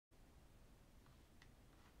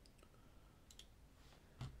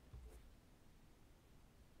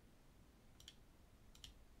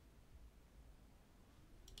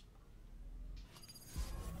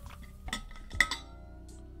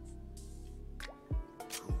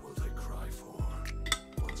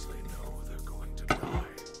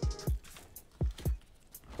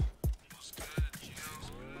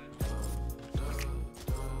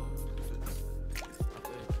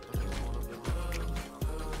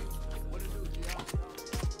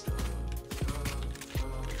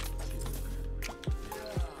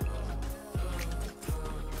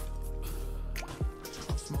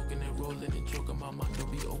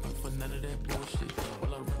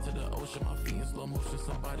in slow motion.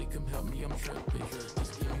 Somebody come help me, I'm tripping.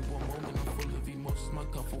 Just give me one moment, I'm full of emotions. My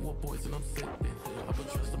cup full of poison, I'm sipping. I've been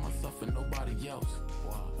trusting myself and nobody else.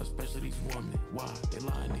 Why? Especially these women. Why? They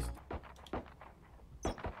lying these.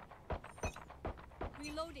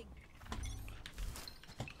 Reloading.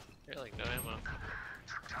 You're like no ammo.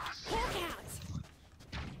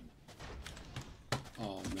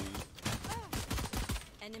 Oh man.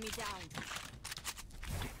 Enemy down.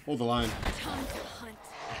 Hold the line. Time to hunt.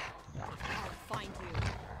 I'll find you.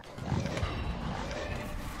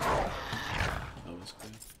 That was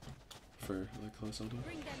good. For like close on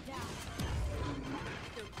Bring them down.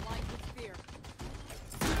 They're blind with fear.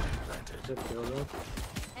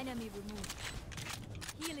 Enemy removed.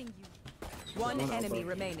 Healing you. One enemy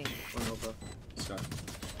remaining. One over. Scott.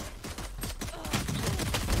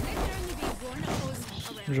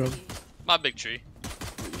 Job. My big tree.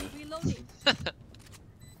 Reloading.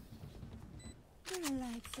 Your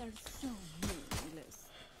lives are so meaningless.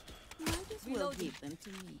 Might as well give them to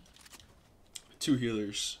me. 2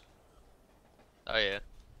 healers. Oh yeah.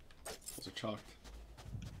 Those are chalked.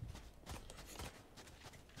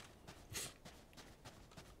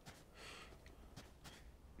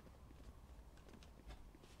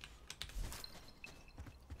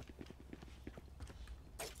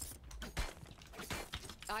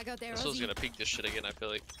 I got there. This one's gonna peek this shit again, I feel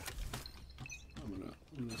like. I'm gonna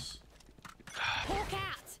miss. Hawk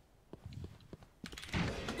out.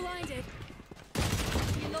 Blinded.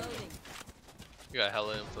 Reloading. You got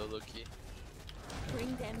hella info, low key.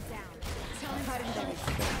 Bring them down.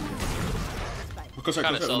 Go side,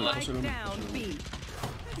 Kinda go saw side. that. Spike down B.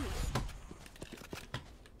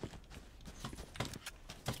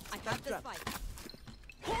 I got this fight.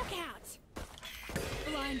 Hawk out.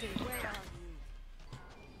 Blinded. Where are you?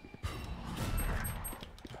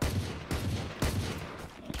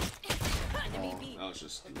 Enemy B. That was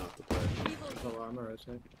just not the play. There's no armor right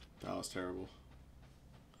side. That was terrible.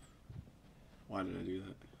 Why did I do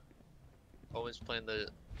that? Always playing the.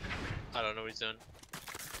 I don't know what he's doing.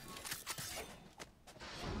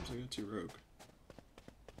 I got 2 rogue.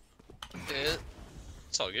 Yeah,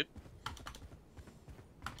 it's all good.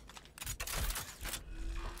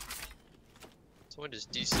 Someone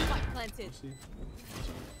just DC. Spike planted. See?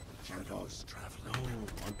 On Bob. No,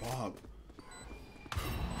 on Bob.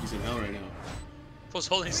 He's in hell right now. Who's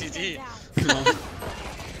holding Bring them CD? down.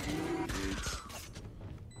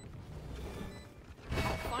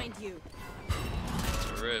 I'll find you. It's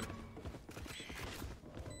a rip.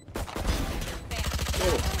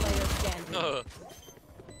 Player standing. Oh.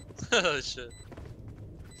 Oh shit.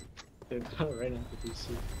 They got right into DC.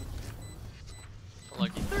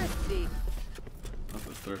 Unlucky. Thirsty. Not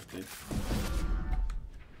the thirsty.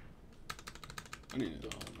 I need it. Oh,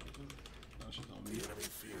 no. That's just on me. The enemy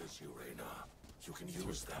fears you, Reyna. You can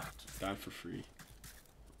use that. Die for free.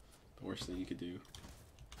 The worst thing you could do.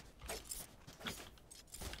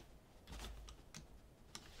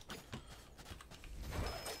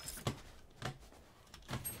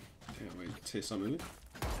 Damn, wait, say something. Reloading.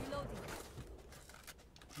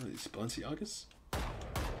 What are these Balenciagas?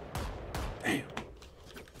 Damn.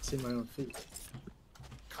 See my own feet.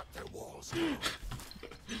 Cut their walls.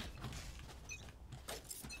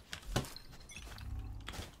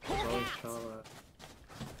 There's always Chala.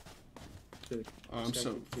 Dude, I'm so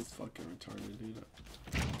second feet. fucking retarded, dude.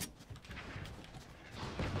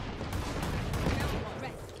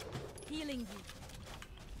 Rest. Healing you.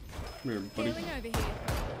 Come here, buddy. Healing over here.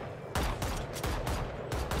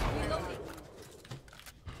 Reloading.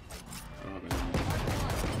 I don't have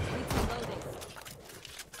Reloading.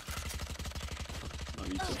 any. I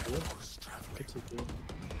need to. It's a good.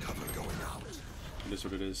 Cover going out. It is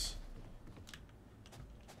what it is.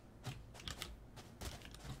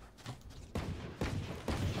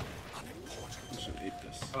 I should ape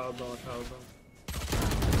this. Powerbomb.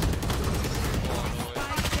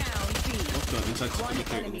 Spike down B. What's the inside One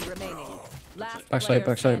second enemy remaining. Last Backside, player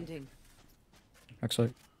backside. standing.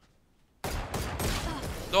 Backside.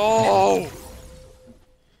 No!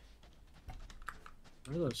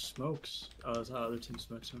 What are those smokes? Oh, that's how other team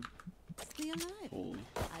smokes them. Stay alive. Holy.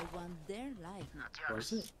 I want their life.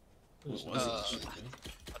 Was it? What was it? Shit, man.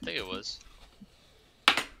 I think it was.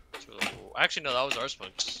 Actually, no, that was our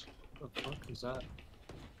smokes. What the fuck is that?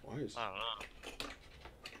 Why is I don't know.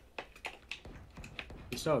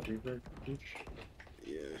 You saw a Reaper, Peach?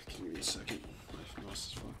 Yeah, give me a second. My mouse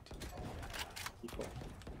is fucked. People.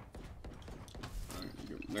 Alright,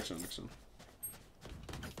 you go. Next one, next one.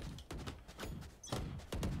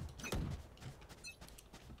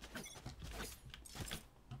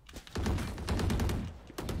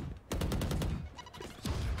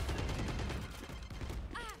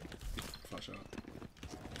 Flash out.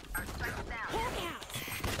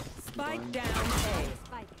 Spike down A.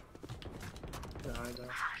 Spike. Behind that.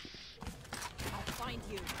 I'll find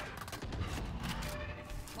you.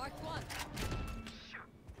 Mark one.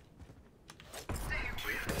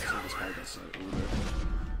 So this guy got side over there.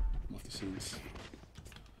 I'm off the scenes.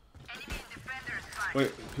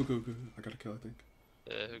 Wait, hookah. I got a kill, I think.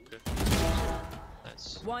 Yeah, hookah.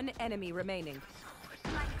 Nice. One enemy remaining.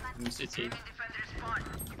 CT.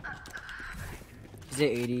 Is it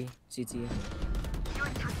 80? CT.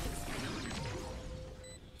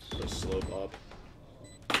 So slow Bob.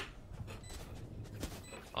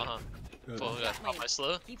 Uh-huh. Good. Well, we got pop my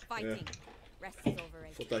slow. Keep fighting. Rest is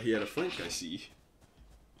overrated. Thought he had a flank, I see.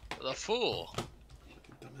 The fool.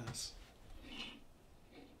 Fucking dumbass.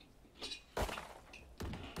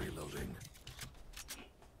 Reloading.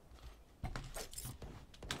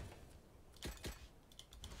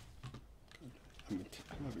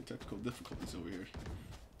 I'm having technical difficulties over here.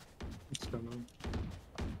 What's going on?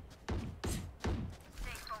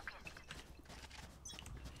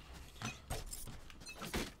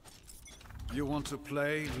 You want to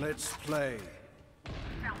play? Let's play.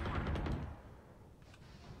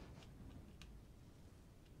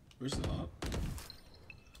 Where's the op?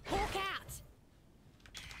 Hawk out.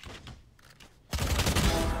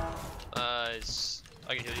 Nice.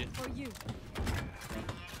 I can heal you. For you.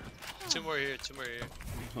 Two more here, two more here.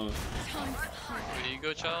 Huh. Tons of hunt. Where do you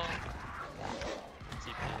go, child?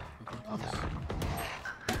 TP.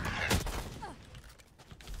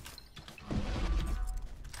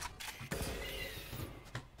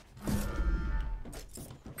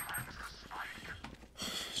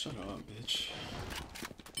 Shut up, bitch.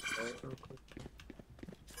 Real quick.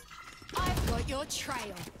 I've got your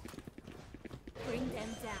trail. Bring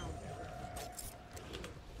them down.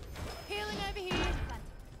 Healing over here.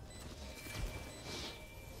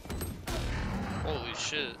 Holy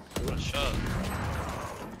shit. What a shot.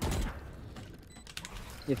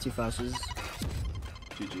 You have 2 flashes.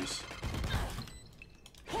 GG's.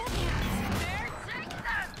 Hawk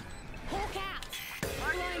out. Hawk out.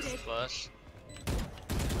 Blinded. Flash.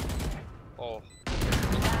 Oh.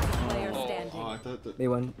 Last player Oh. standing. Oh, I thought that. Maybe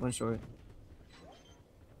one short.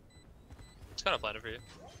 It's kind of planted for you.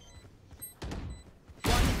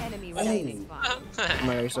 One enemy remaining. Oh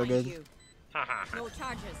my god, you're so Find good. you. No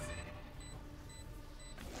charges.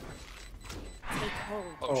 Take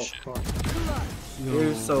hold. Oh, shit. fuck.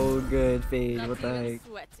 You're so good, Fade. What the Not even heck?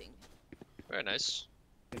 sweating. Very nice.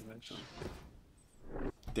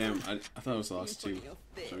 Damn, I thought it was the last two. You're your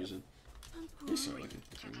For some reason. You start looking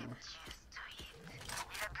anymore.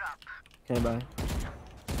 Can I buy?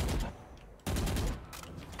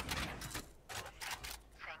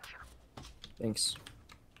 Thanks.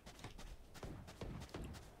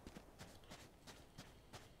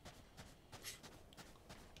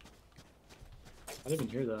 I didn't even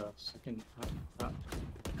hear the second.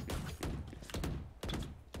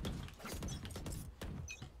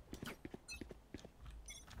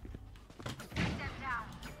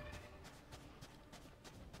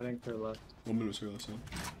 I think they're left. 1 minute was here last time.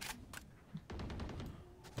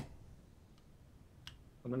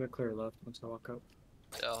 I'm gonna clear left once I walk up.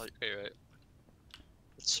 Yeah, you're right.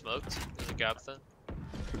 It's smoked. There's a gap then.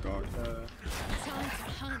 Good guard. Time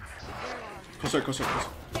to hunt. Where are Closer, closer, closer.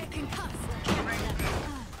 you? Get concussed.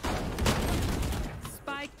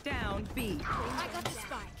 Spike down B. I got the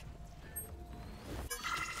spike.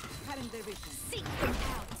 Cutting their vision. Seek them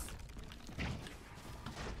out.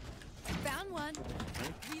 Found one.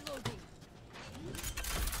 Reloading.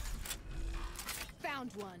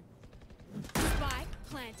 Found one. Spike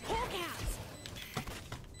planted. Hawk out.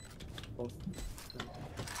 Both.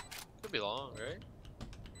 Could be long, right?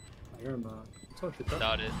 I hear him. It's all good.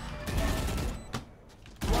 Doubt it.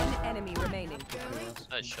 One enemy remaining.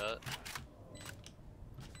 Nice shot.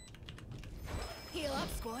 Heal up,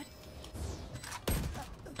 squad.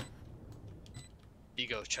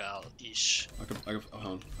 Ego child. Ish. I got, hold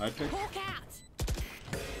on. I pick. Hawk out.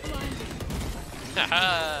 Blinded.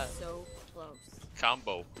 Haha. So close.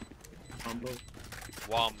 Combo. Combo.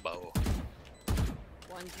 Wombo.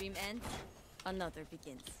 One dream ends, another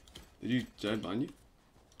begins. Did you dead behind you?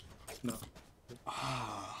 No.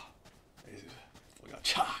 Ah. I got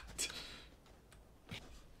chocked.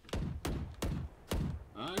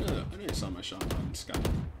 I know you saw my shot on Sky.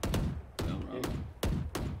 Down the road.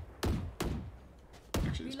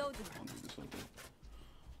 Actually, this one. Reloading. I'll do this one too.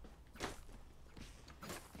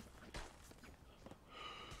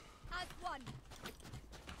 Has one.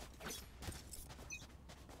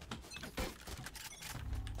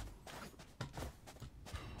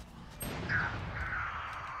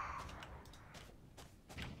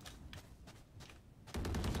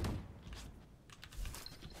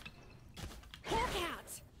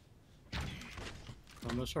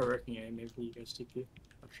 I'm gonna start working A. Maybe you guys TP.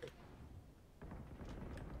 Not sure.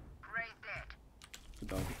 Good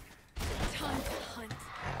dog. Time to hunt.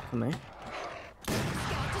 Come here.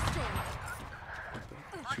 Scout destroyed.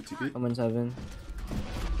 Shoot TP. I'm on 7.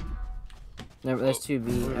 No, that's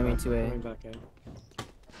 2B. I mean 2A. Going back A.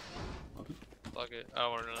 Fuck it. I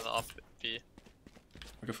don't want to run the off B.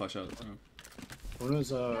 I can flash out. One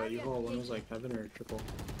was U-Haul, one was like heaven or triple.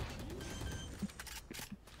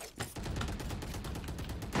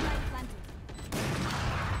 Light planted.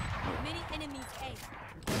 Many enemies A.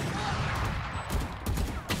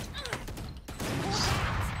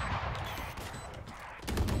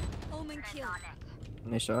 Omen kill.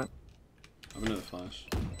 Nice shot. I have another flash.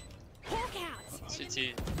 Hawk out. CT.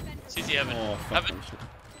 CT heaven. Oh, fuck. Heaven. that shit.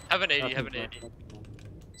 Heaven 80. Heaven 80.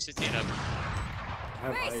 CT and heaven.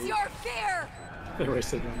 Face your fear. They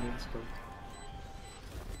wasted one minute.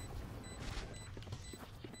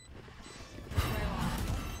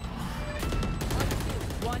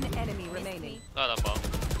 One enemy remaining. Not that bomb.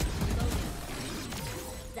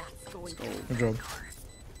 That's going. Good job.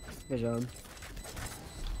 Good job.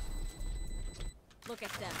 Look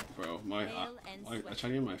at them. Bro, I tried to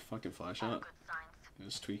get my fucking flash out. It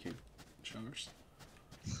was tweaking. Showers.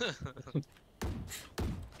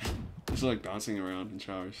 It's like bouncing around in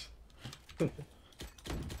showers. Ooh,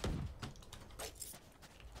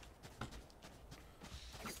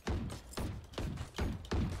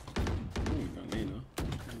 got me, no?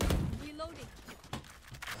 Reloading.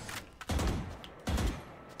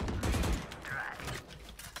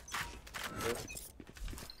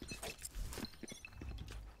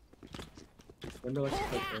 Window likes to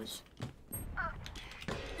play those.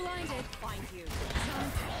 Blinded. Find you.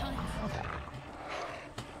 Time to hunt.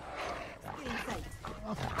 Getting sight.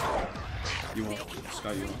 You want?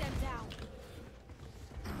 Sky, you Bring want? them down.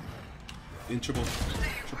 In triple.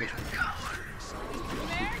 Triple.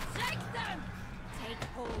 Where? Take them. Take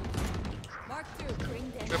hold. Mark through. Bring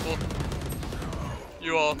them. Triple.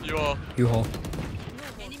 You all. U-Haul.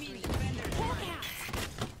 No enemy defender. Hawk out.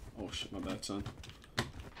 Oh shit, my bad, son.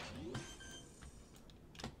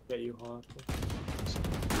 Get U-Haul.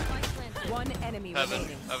 Spike planted. One enemy Heaven.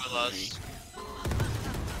 remaining. Heaven last.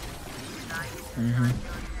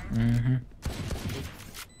 Mm-hmm.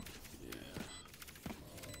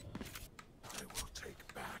 I will take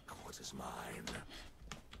back what is mine.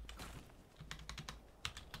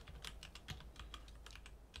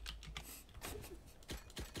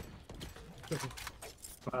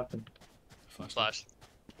 What happened? Flash. Flash.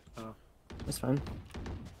 That's fine.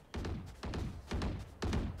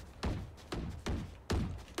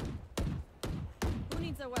 Who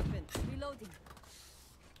needs a weapon? Reloading.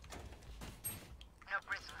 No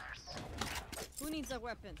prisoners. Who needs a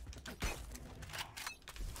weapon?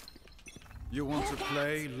 You want to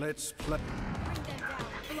play? Let's play. Bring them down.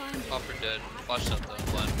 Blinded. Hopper dead. Flash out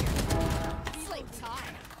though. Blind. Sleep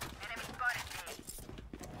time. Enemy spotted me.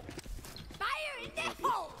 Fire in the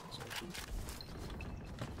hole.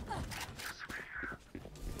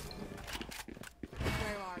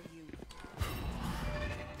 Where are you?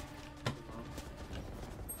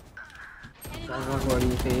 Enemy. That's 140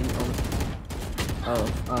 fade. Oh,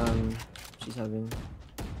 she's having.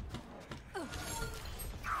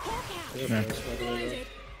 Hawk out. Yeah. Blinded.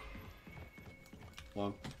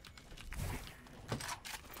 Long.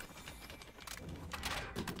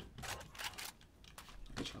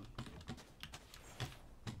 Good shot.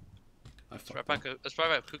 I Let's fucked right up. back. Let's right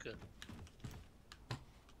back Puka.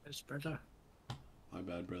 It's better. My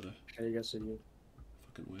bad, brother. Okay, you guys did good.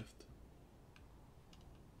 Fucking whiffed.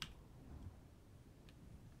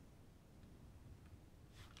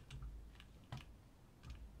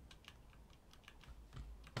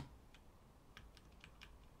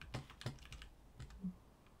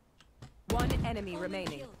 One enemy Omen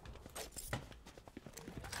remaining. killed.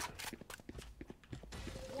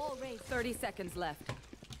 Wall raised. 30 seconds left.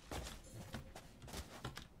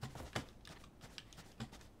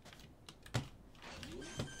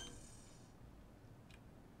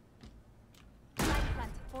 Light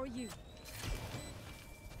planted for you.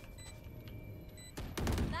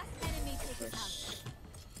 Last enemy taken out.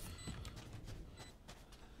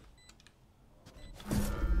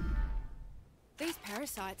 These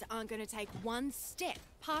parasites aren't going to take one step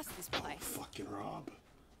past this place. Fucking Rob.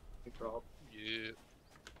 Big drop. You.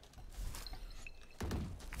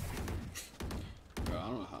 Bro, I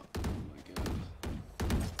don't know how. Oh my god.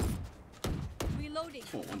 Reloading.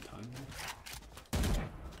 Oh, one time.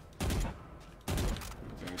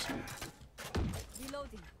 Embarrassment.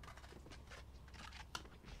 Reloading.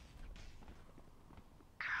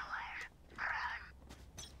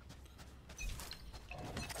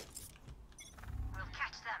 We'll catch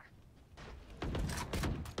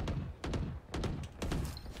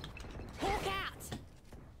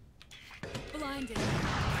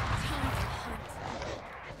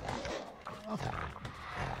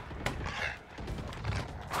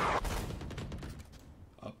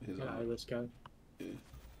this guy.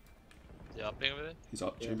 Yeah, upping over there? He's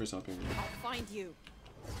up. Yeah. Chamber's upping. I'll find you.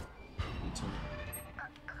 Me too. I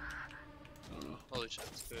don't know. Holy shit,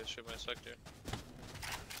 it's good. Shoot my sector.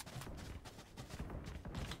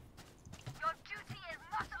 Your duty is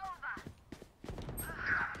not over.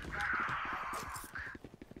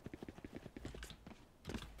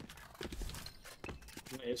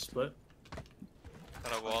 A split.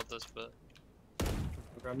 Kind of walled this, but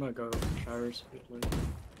Okay, I'm gonna go showers.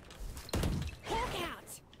 Hawk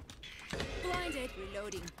out! Blinded.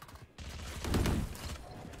 Reloading.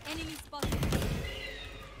 Enemy spotted.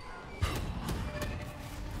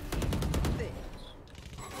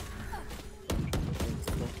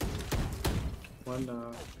 One,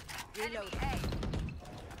 Reload.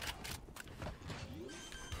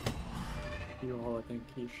 you all, I think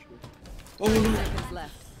he should. Oh no! Seconds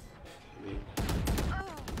left. I mean,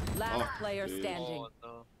 Last Oh, player dude. standing. oh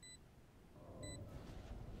no.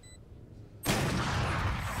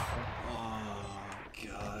 oh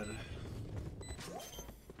god.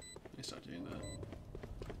 I start doing that.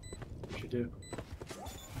 You should do.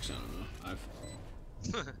 Actually, I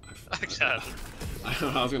don't know. Actually, I I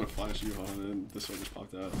don't know. I was gonna flash you on, and then this one just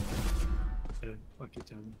popped out. Yeah, lucky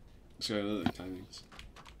time. Let's go to the timings.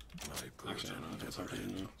 Actually, I don't know. It's hard to know.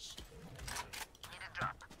 Need a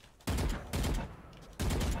drop.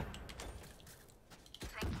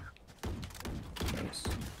 Thanks.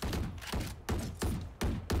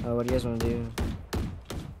 What do you guys want to do?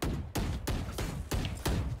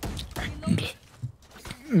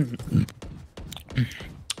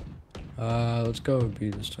 Let's go B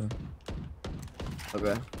this time.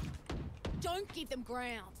 Okay. Don't give them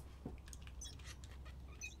ground.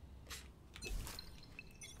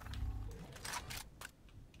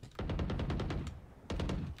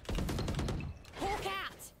 Hawk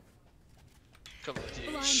out! come with you.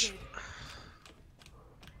 Blinded.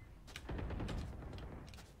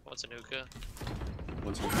 What's a nuka?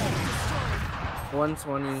 One second.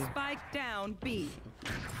 120. Spike down B.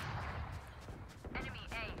 Enemy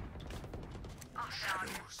A. Oh,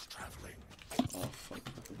 Shadows traveling. Oh fuck!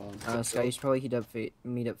 At the bottom. Sky, you should probably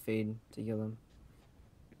meet up fade to kill him.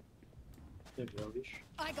 Yeah, Yogish.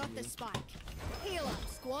 I got the spike. Heal up,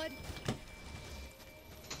 squad.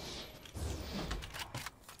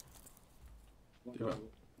 Give up.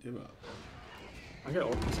 Give up. I got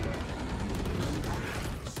ult this guy.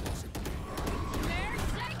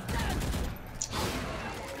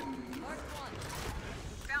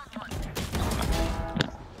 found one.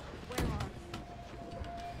 Where are you?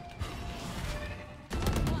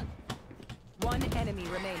 One enemy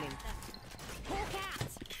remaining. Hawk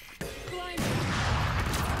out! Blinded.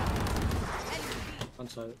 Enemy B. On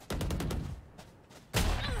site.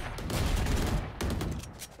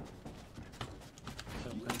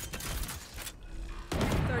 Okay.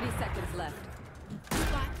 30 seconds left.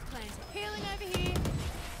 Spike planted. Healing over here.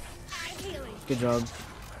 I'm healing. Good job.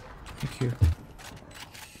 Thank you.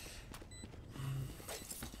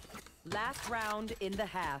 Last round in the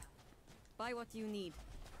half. Buy what you need.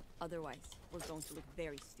 Otherwise, we're going to look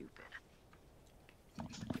very stupid.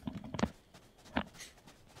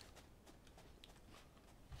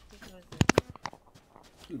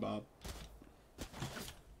 Bob.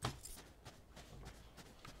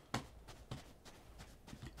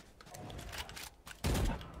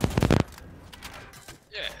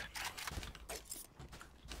 Yeah.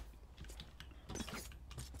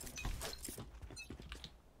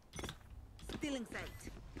 Stealing sight.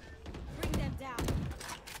 Bring them down.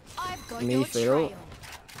 I've got Me your fail. trail.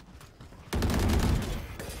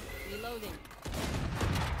 Reloading.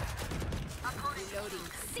 Reloading.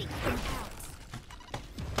 Seek them out.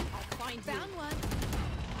 I'll find Found one.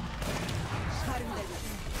 Time to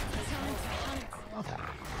hunt.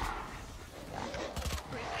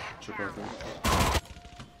 Triple thing.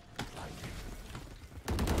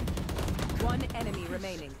 One enemy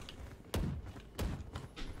remaining.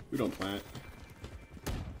 We don't plant.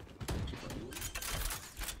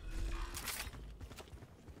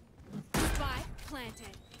 Spike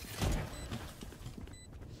planted.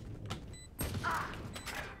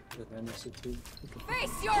 The NSC2.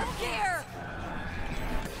 Face your fear!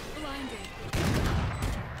 Blinded.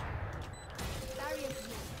 Barrier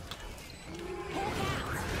here. Hawk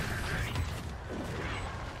out!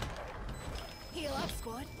 Heal up,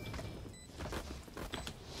 squad.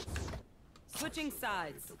 Switching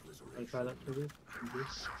sides. I'll try that for you.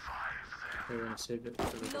 We're gonna save it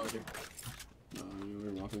for the later. No,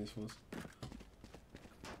 we're walking these fools.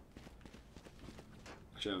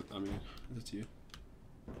 Actually, I mean, it's you.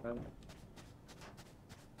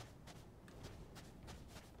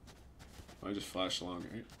 I just flash long,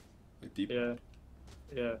 right? Like deep. Yeah.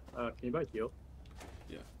 Yeah, can you buy heal?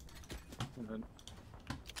 Yeah. And then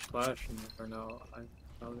flash and for now I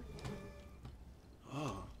probably.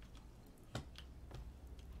 Oh. Are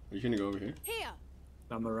you gonna go over here? Here.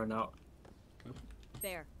 I'm gonna run out.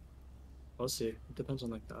 There. We'll see. It depends on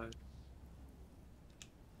like the eye.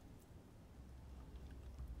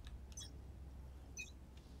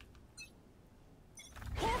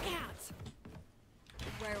 Hawk out.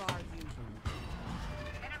 Where are you?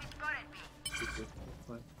 Enemy spotted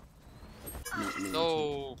me.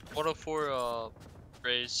 No, 104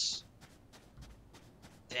 race.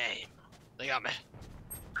 Damn, they got me.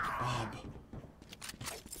 Bob.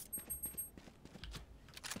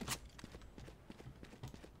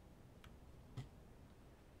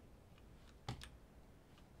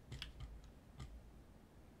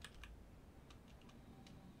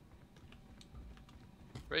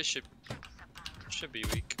 Race should be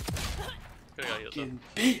weak. Could've got healed Fucking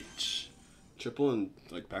bitch. Triple and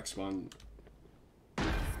like back spawn.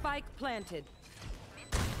 Spike planted.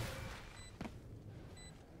 I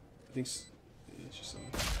think. Yeah, it's just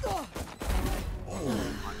something.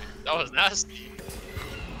 That was nasty.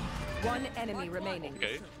 One enemy remaining.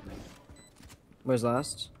 Okay. Where's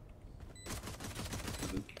last?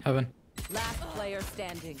 Heaven. Last player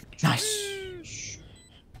standing. Nice.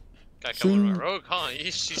 Guy coming with my rogue, huh? You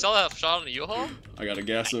saw that shot on the U-Haul? I gotta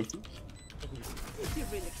gas him. You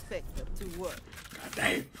really expect that to work? God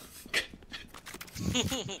damn.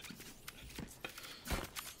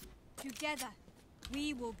 Together,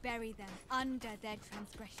 we will bury them under their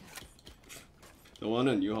transgressions. The one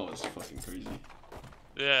in U-Haul is fucking crazy.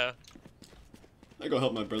 Yeah. I go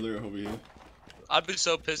help my brother over here. I'd be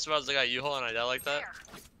so pissed if I was the guy U-Haul and I died like that.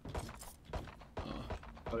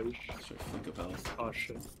 Oh, you Straight flick of health. oh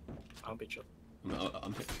shit. I'll be chill.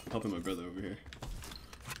 I'm helping my brother over here.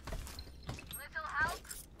 Little help?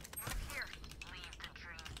 I'm here. Leave the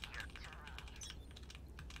dreams here to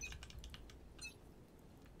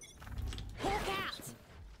me. Hawk out.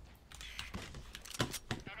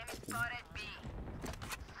 Enemy spotted B.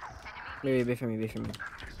 Wait for me, wait for me.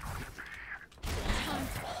 Time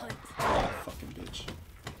to hunt. Oh, fucking bitch.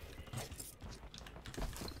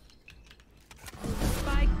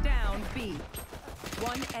 Spike down B.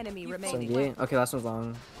 One enemy remaining. 78. Okay, last one's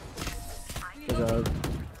long. Good job.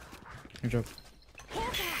 Good job.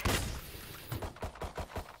 Hawk out.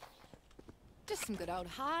 Just some good old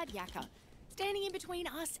hard yakka, standing in between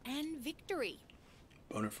us and victory.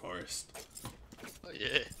 Boner Forest. Oh yeah.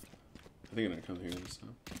 I think I'm gonna come here this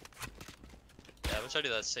time. Yeah, I'm gonna try to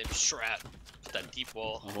do that same strat. With that deep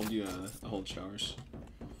wall. I'll hold you, I'll hold showers.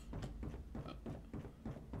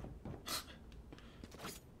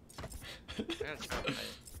 I gotta try my-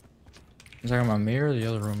 Is that my mirror or the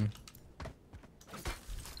other room?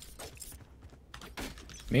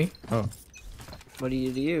 Me? Oh. What do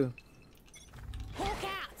you do? Hawk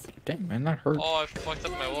out. Damn, man, that hurt. Oh, I fucked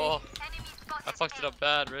up my wall. I fucked it up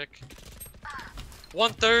bad, Rick.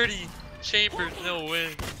 130! Chambers, no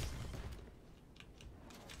win.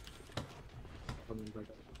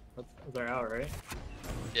 They're out, right?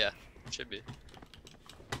 Yeah, should be.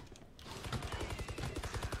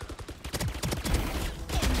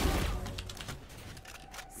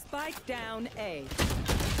 Spike down A.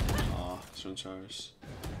 Aw, showing showers.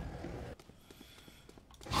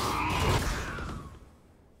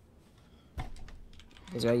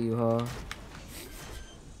 Is that you, huh?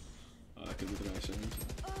 I could do the nice end.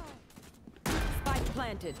 Spike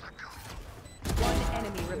planted. One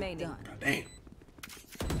enemy remaining. God damn.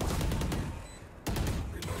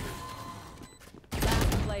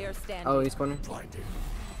 Last player standing. Oh, he's spawning.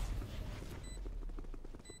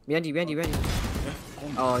 Behind you, behind you, behind you.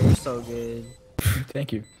 Oh, you're so good.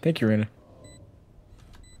 Thank you. Thank you, Rena.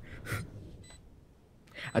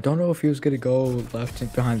 I don't know if he was gonna go left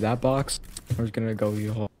and behind that box or he's gonna go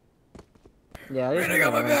U-Haul. Yeah, I Rena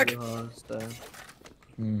got my back.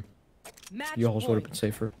 Match U-Hauls would have point. been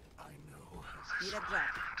safer. Need a drop.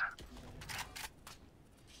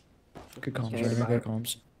 Good comms, Okay, Rena. bye. Good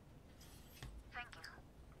comms.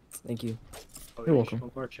 Thank you. Oh, You're yeah, welcome.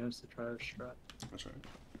 one more chance to try our strat. That's right.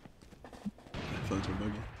 Floats are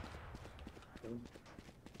buggy.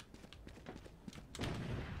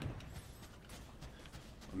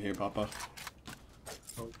 I'm here, Papa.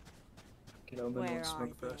 Get out Where and are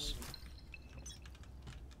smoke they? first.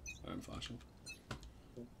 I'm flashing.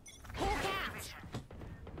 Hawk out.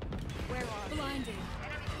 Where are they? Blinded.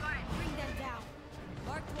 Bring them down.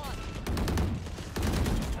 Marked one.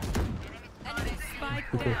 Enemy Spike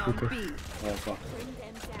Okay, down okay. B. Oh, fuck. Bring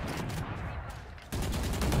them down.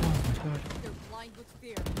 Oh my god. They're blind with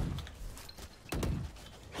fear.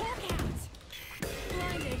 Hawk out.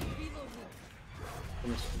 Blinded. Reloading.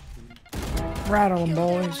 Rattle 'em,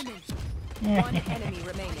 boys. One enemy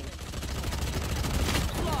remaining.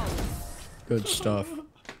 Good stuff.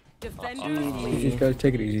 Defenders You guys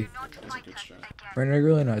take it easy. That's a good strat. Right now,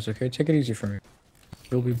 really nice. Okay, take it easy for me.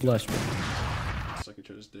 You'll be blessed. Suck each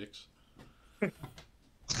other's dicks.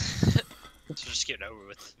 So just get it over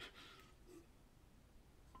with.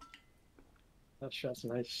 That shot's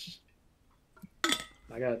nice.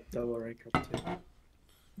 I got double rank up too.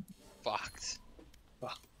 Fucked.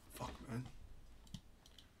 Fuck, man.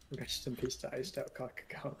 Rest in peace to Iced Out Cock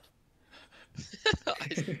account.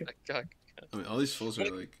 I mean, all these fools are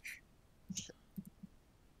like,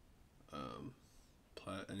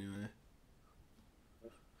 plat anyway.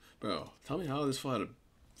 Bro, tell me how this fool had a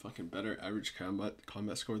fucking better average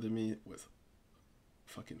combat score than me with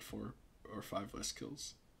fucking 4 or 5 less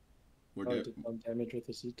kills. More Oh, did 1 damage with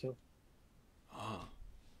his E2. Ah.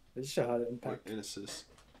 This is how to impact. An assist.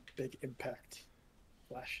 Big impact.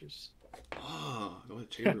 Flashes. Ah, go with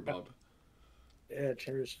Chamber Bob. Yeah,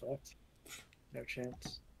 Chamber's fucked. No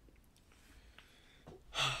chance.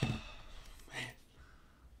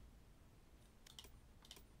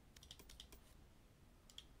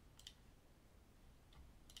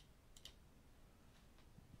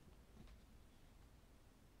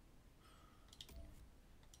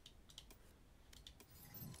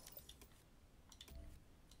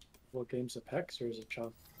 What game's a PEX or is it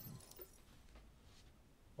Chomp?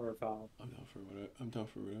 Or Valve? I'm down for whatever. I'm down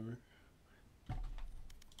for whatever.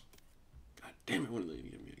 God damn it! I wanted to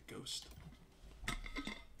give me a ghost.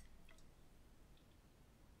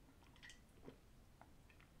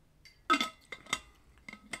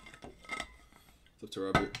 It's up to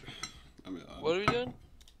Robert. I mean, what are we doing?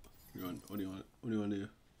 What do you want? What do you want to do?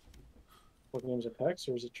 What game's a PEX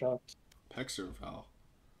or is it Chopped? PEX or Val?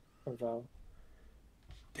 Or Valve?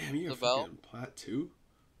 Damn, you're The fucking plat too?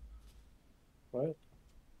 What?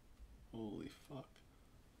 Holy fuck.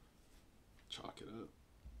 Chalk it up.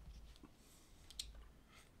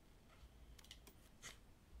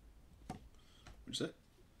 What'd you say?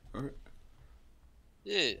 Alright.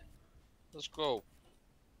 Yeah. Let's go.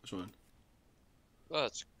 Which one?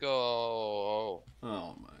 Let's go.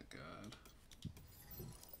 Oh my god.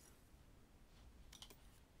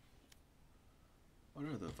 What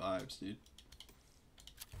are the vibes, dude?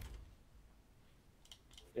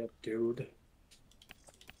 Yep, dude.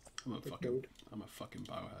 I'm a fucking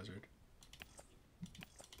biohazard.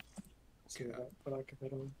 See that? But I can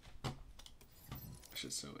hit him. That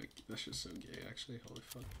shit's so gay actually, holy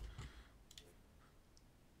fuck.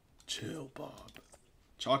 Chill, Bob.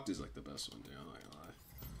 Chalked is like the best one, dude, I'm not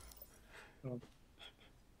gonna lie.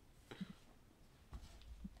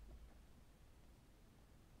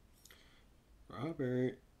 Oh.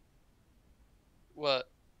 Robert. What?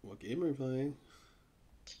 What game are we playing?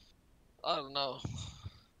 I don't know.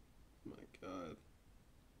 My god.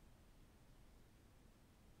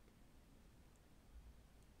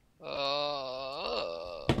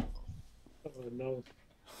 Oh no.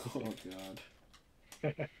 Oh god.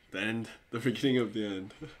 The end. The beginning of the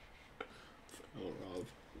end. Oh, Rob.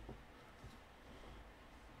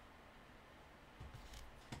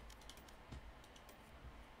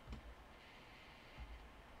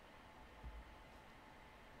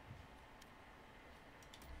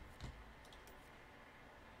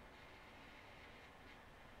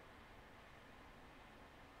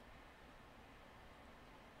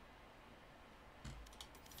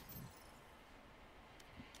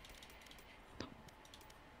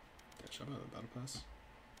 Shout out the battle pass.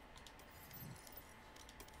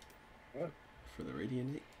 What? For the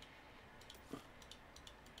Radiant 8.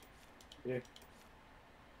 Yeah.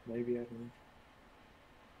 Maybe, I don't know.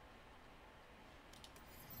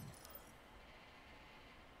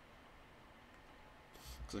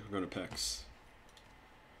 Looks like we're going to PEX.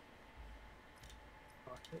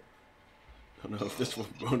 I don't know if this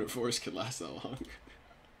one boner force can last that long.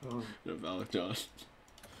 Oh. No, Valak John.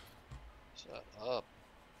 Shut up.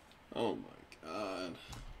 Oh my god.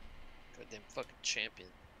 Goddamn fucking champion.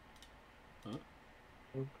 Huh?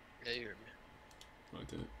 Yeah, you heard me. I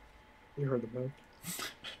did. You heard the move.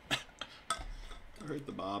 I heard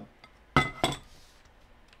the Bob. Oh,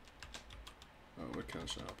 what kind of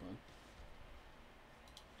shot up on?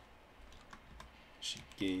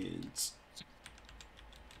 Chickens.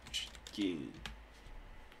 Chicken.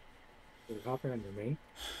 Are you hopping on your main?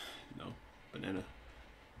 No. Banana.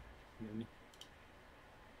 Banana.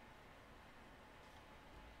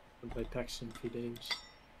 I'll play PEX in a few days.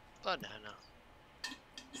 Banana.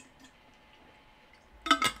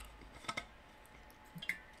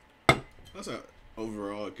 That's a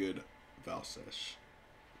overall good Val sesh.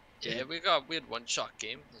 Yeah, we had one shot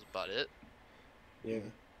game. That's about it. Yeah.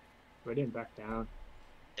 We didn't back down.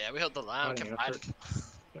 Yeah, we held the line. Fighting Kept fighting.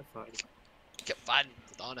 Kept fighting. Kept fighting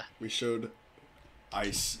with honor. We showed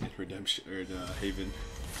ice in Redemption or in Haven.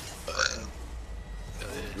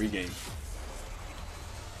 Regain.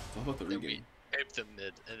 What about the Then regain? we aped them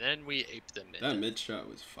mid, and then we aped them mid. That mid shot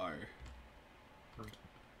was fire.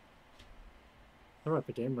 How about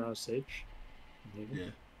the game where I was Sage? Maybe. Yeah.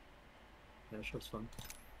 Yeah, that was fun.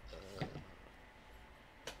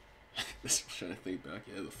 This I'm trying to think back.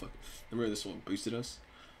 Yeah, the fuck. Remember this one boosted us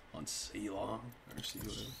on Ceylon or C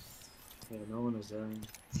whatever. Yeah, no one was there.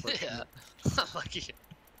 Yeah. Lucky.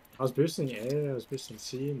 I was boosting A, I was boosting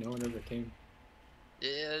C, no one ever came.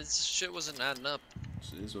 Yeah, this shit wasn't adding up.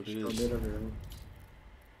 So it is what it Just is. mid over there.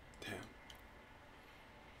 Damn.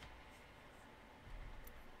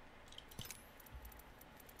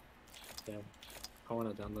 Yeah. I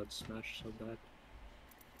want to download Smash so bad.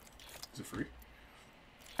 Is it free?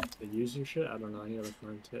 The user shit? I don't know. I need to look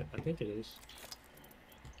more into it. I think it is.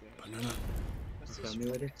 Banana. What's Tell me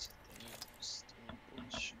later. Shit's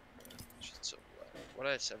so wet. Why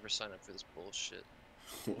did I ever sign up for this bullshit?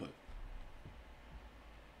 What?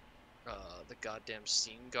 The goddamn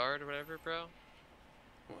scene guard or whatever, bro.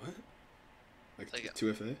 What? Like Like,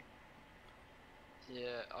 2FA?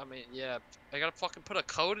 Yeah, I mean, yeah, I gotta fucking put a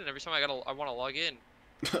code in every time I want to log in.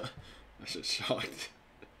 I should shocked.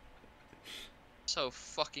 So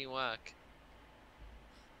fucking whack.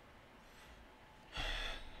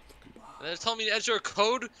 And they're telling me to enter a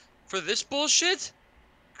code for this bullshit?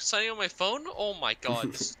 Signing on my phone? Oh my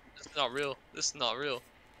god, this is not real. This is not real.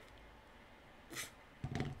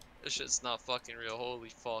 This shit's not fucking real. Holy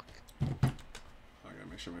fuck. I gotta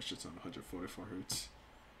make sure my shit's on 144 hertz.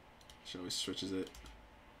 She always switches it.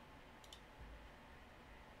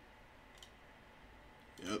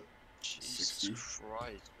 Yep. Jesus 60.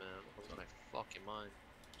 Christ, man. I lost my fucking mind.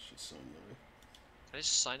 Shit's so annoying. Can I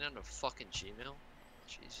just sign on to fucking Gmail?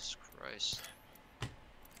 Jesus Christ.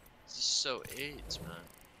 This is so AIDS, man.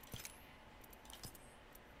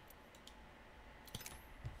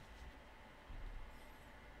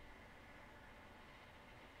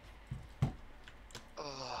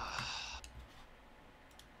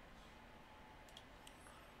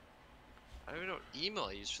 I don't even know what email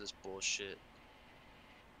I use for this bullshit.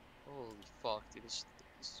 Holy fuck, dude. This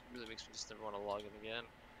really makes me just never want to log in again.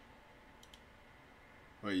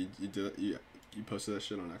 Wait, you did you posted that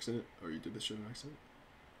shit on accident, or you did this shit on accident?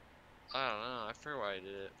 I don't know. I forget why I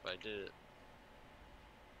did it, but I did it.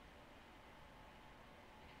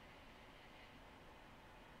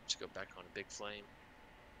 Just go back on a big flame.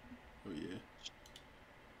 Oh yeah.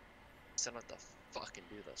 Instead of the fucking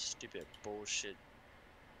do that stupid bullshit.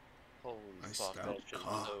 Holy I fuck, that stout shit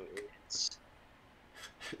cock. so AIDS.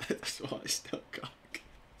 That's why I still cock.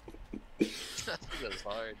 That was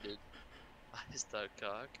hard, dude. I stuck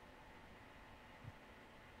cock.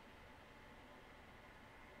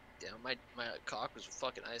 Damn, my cock was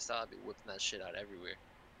fucking iced out. I'd be whipping that shit out everywhere.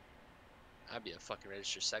 I'd be a fucking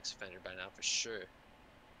registered sex offender by now for sure.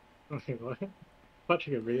 Okay, what?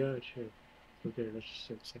 Watching a video, sure. Okay, let's just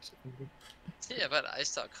say sex offender. Yeah, but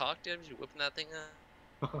iced out cock, dude. I'd be whipping that thing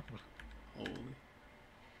out. Holy.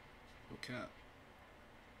 No cap.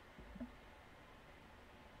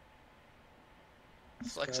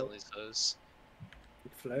 Flex on these hoes.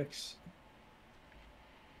 Big flex.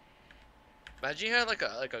 Imagine you had like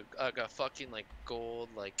a fucking like gold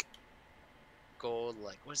like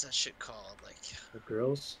what is that shit called, like The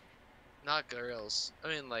girls? not girls, I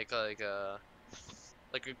mean like a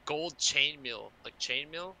gold chainmail, like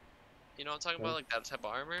chainmail, you know what I'm talking about, like that type of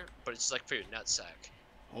armor, but it's like for your nutsack.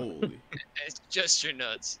 Holy. It's just your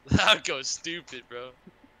nuts. That would go stupid, bro.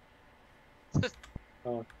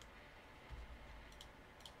 Oh.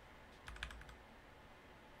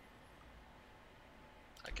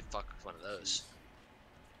 I could fuck with one of those.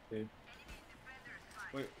 Dude.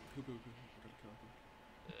 Wait, who I gotta copy.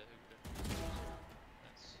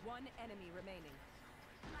 Nice. One enemy remaining.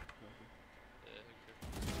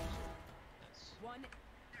 Nice. One.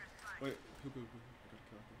 Wait, who I gotta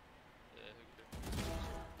copy.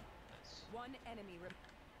 Nice. One enemy remaining.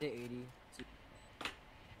 80. I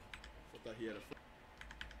thought he had a.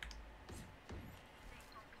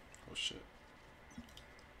 Oh shit.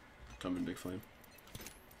 Coming, big flame.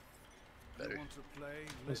 Better. Want to play?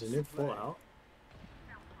 Is Let's a new play. Fallout?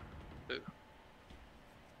 Who? I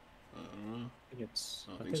don't know. I think it's. I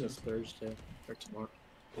don't I think think so. it's Thursday or tomorrow.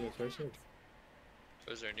 Yeah, Thursday.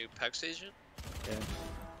 Was there a new PEX agent? Yeah.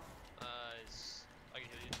 Nice. I can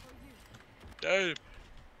hear you. Damn.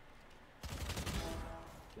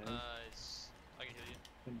 Yeah. Nice. I can hear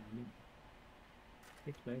you.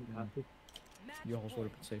 Thanks, man. Happy. You almost would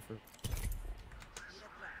have been safer.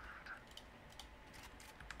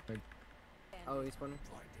 Oh, he's spawning.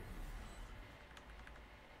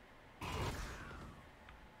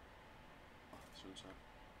 Suicide.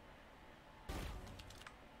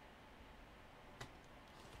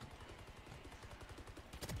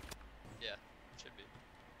 Yeah, should be.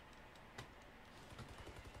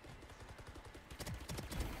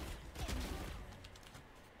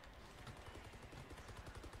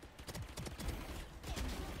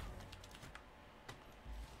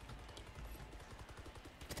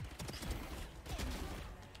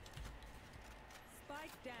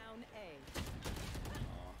 Spike down A.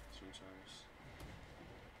 Aw, suicides.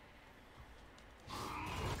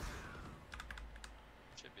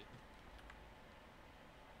 Should be.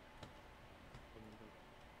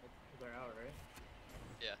 They're out, right?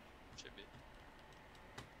 Yeah, should be.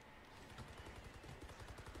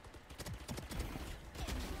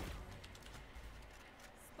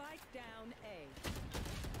 Spike down A.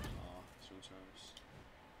 Aw, suicides.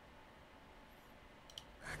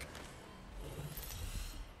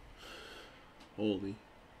 Holy.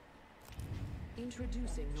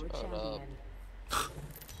 Introducing your Shut champion. up.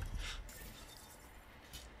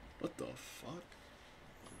 What the fuck?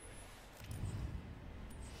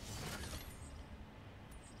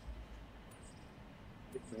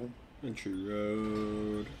 Man. Country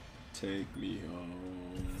road, take me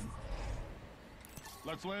home.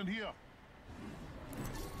 Let's land here.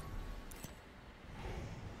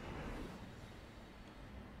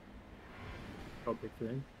 Oh, big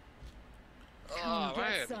thing. Oh, get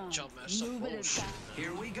right. some. Jump mess up. Move it Oh, shit. back.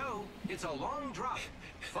 Here we go. It's a long drop.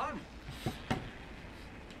 Fun.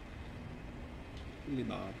 Really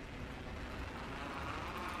bad.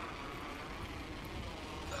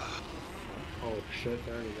 Oh shit,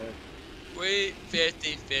 they're already dead. Wait,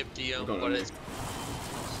 50-50 on We're going what under. is.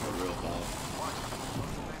 A real ball.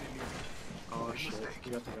 Oh shit,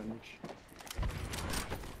 you got the advantage.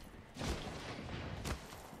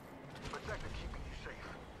 Protector keeping you safe.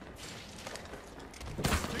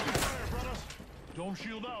 Taking fire, brothers. Don't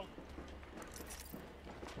shield out.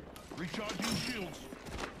 Recharging shields.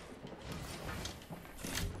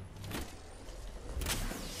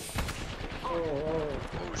 Oh,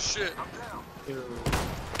 Oh shit. ew.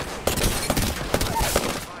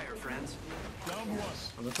 Fire, friends. Down one.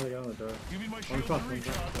 I'm gonna take out the door. Give me my One shield truck, to one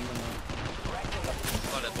truck, recharge. one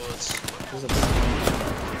truck. Lot of bullets. There's a big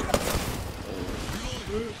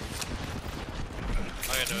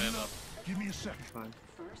I got no ammo. Give me a second. fine.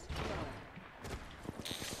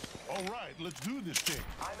 All right, let's do this thing.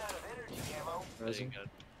 I'm out of energy ammo. There you Resin. go.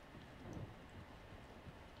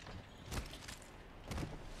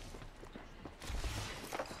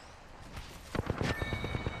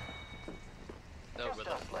 No, Just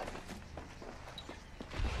brother. us left.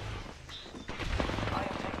 I am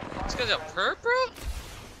taking fire. This guy's got perp, bro?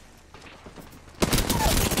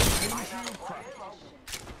 I'm out of light ammo.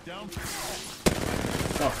 Down.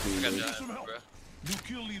 Fuck me, I got dude. no Some ammo, help. bro. New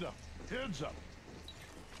kill leader. Heads up.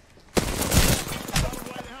 Out of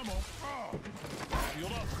light ammo. Oh.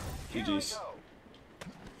 Shield up. GG's. Go.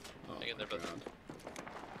 Oh, Hang in there, brother. God.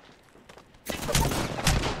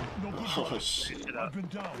 No good. Oh brothers. shit. I've been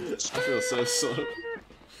down. I feel so slow. I'm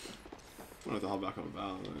gonna have to hop back on the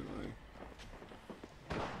battle. Like,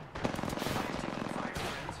 Fire,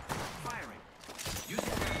 friends. Firing.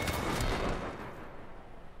 Using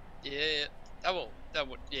Yeah, that won't. That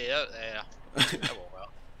would. Yeah, yeah. That won't well.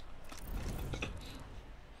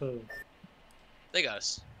 Oh, They got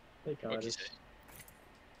us. they got What you it. say?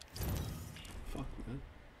 fuck, man.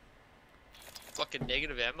 Fucking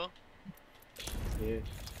negative ammo. Yeah.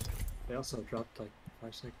 They also dropped like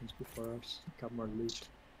 5 seconds before us. Got more loot.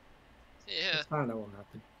 Yeah. It's fine, that won't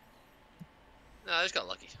happen. Nah, I just got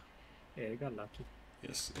lucky. Yeah, they got lucky.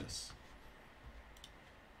 Yes, yes.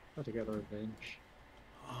 Got to get a revenge.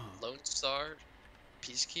 Lone Star,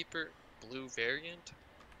 Peacekeeper, blue variant.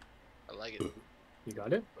 I like it. You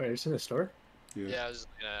got it? Wait, it's in the store? Yeah. Yeah,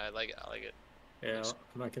 I like it. I like it. Yeah, Nice.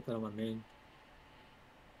 I might get that on my main.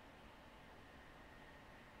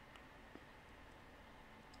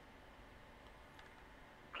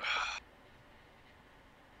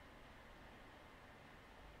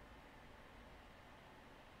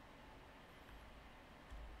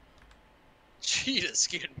 Cheetah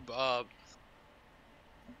skin Bob.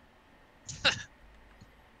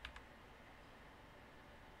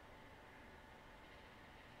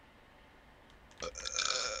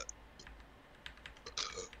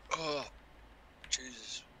 Oh,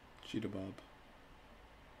 Jesus. Cheetah Bob.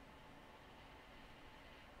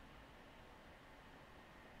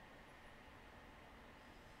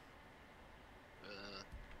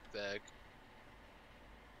 Bag.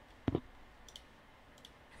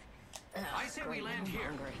 I say we land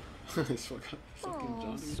here. It's fucking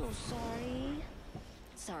Johnny. So sorry.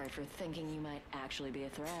 Sorry for thinking you might actually be a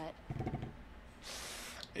threat.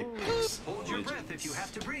 Apex Hold your breath Legends. if you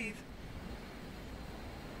have to breathe.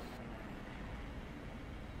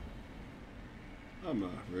 I'm a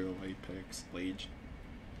real Apex Legend.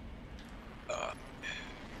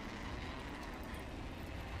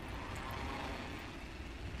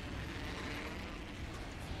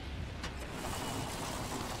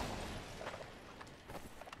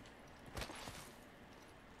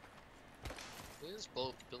 Is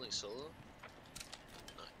both building solo?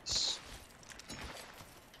 Nice.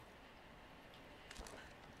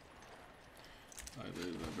 I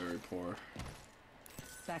live very poor.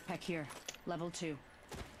 Backpack here. Level 2.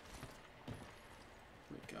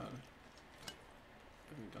 My god. I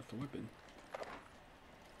haven't got the weapon.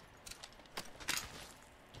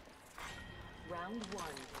 Round 1.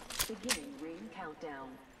 Beginning ring countdown.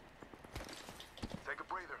 Take a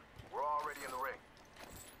breather. We're already in the ring.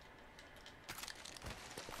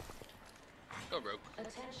 Go broke.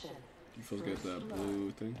 Attention. Do you feel good that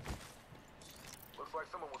blue thing? Looks like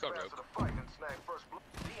someone was Go fast rogue. to the fight and snagged first blood.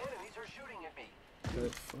 The enemies are shooting at me.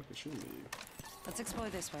 What the fuck is shooting at you? Let's explore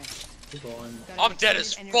this way. Keep going. Got I'm an dead extended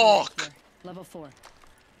as energy fuck! here. Level 4.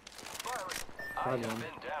 Firing. I have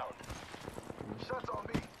been down. Shots on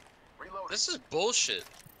me. Reloading. This is bullshit.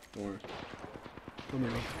 Or come here.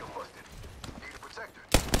 Shield busted. Need a protector.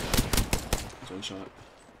 One shot.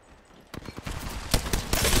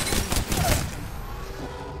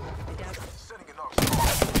 Sending an arc.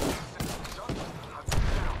 Shot. I'm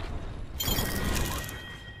down.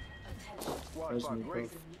 Where's Squad me great.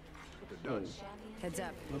 Oh, Heads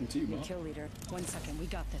up. nothing to you, New Bob. kill leader. 1 second. We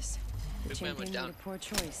got this. The Big man champion went made down. a poor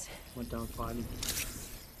choice. went down 5.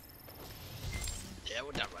 Yeah,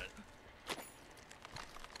 we're down right.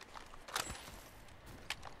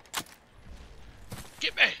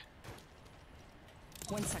 Get me!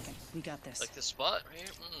 1 second. We got this. Like this spot right here?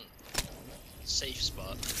 Safe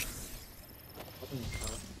spot.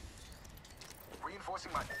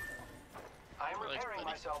 Reinforcing my. I'm repairing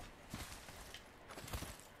myself.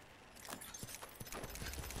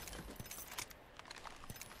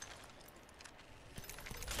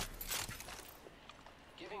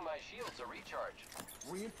 Giving my shields a recharge.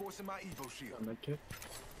 Reinforcing my Evo shield. Medkit.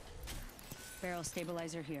 Barrel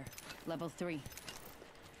stabilizer here. Level 3.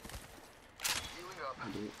 Healing up.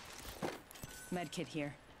 I'll do it. Medkit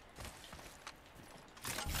here.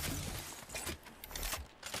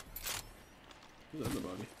 Who's that in the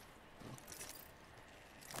body?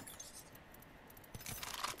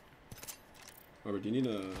 Robert, do you need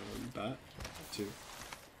a bat? 2.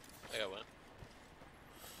 I got one.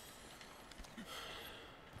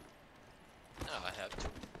 Oh, I have two.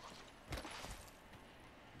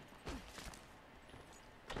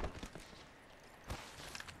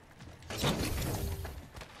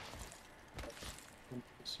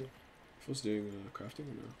 Supposed to doing crafting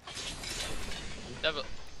or no? Never.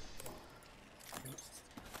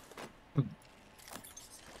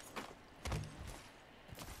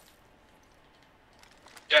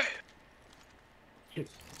 Yeah.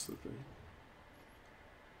 What's the thing?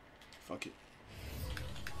 Fuck it.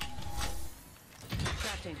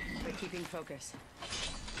 Crafting, but keeping focus.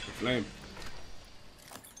 Flame.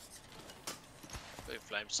 Big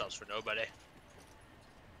flame stops for nobody.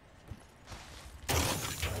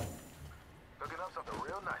 Looking up something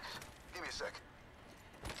real nice. Give me a sec.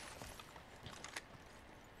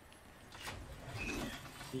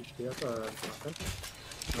 Do you have a shotgun?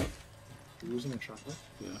 What? You're using a shotgun?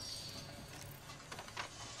 Yeah.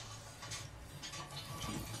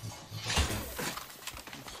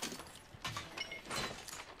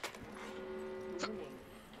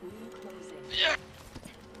 Yeah.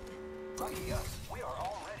 Lucky us. We are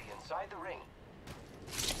already inside the ring.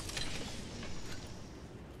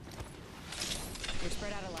 We're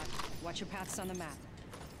spread out a lot. Watch your paths on the map.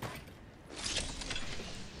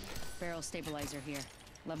 Barrel stabilizer here.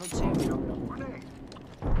 Level 2. Grenade.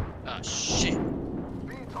 Ah, shit.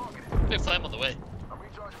 Being targeted. Big flame on the way. I'm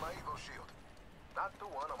recharging my Evo shield. Not the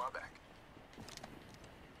one on my back.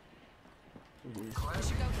 We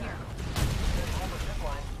should go here. On the zip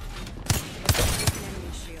line.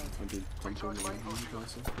 Enemy shield. I did come to Recharge my Evo the shield.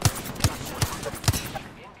 also.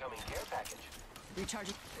 Incoming care package.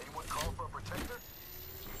 Recharging. Anyone call for a protector?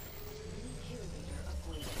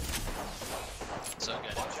 So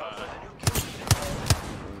good.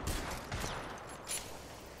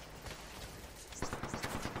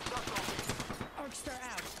 Arcstar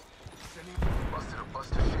out. Busted a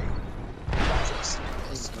busted shield.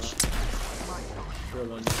 Sure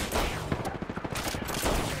one. They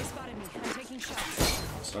spotted me. I'm taking shots.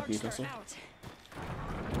 Stuck in the Arcstar castle? out.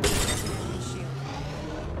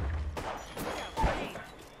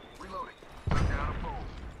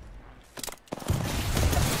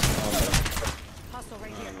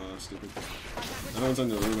 stupid. That one's on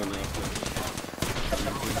the roof on the left.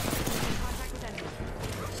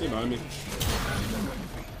 Stay behind me.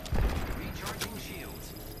 Recharging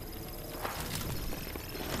shields.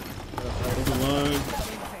 Hold the line.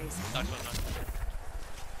 Knocked one, knocked.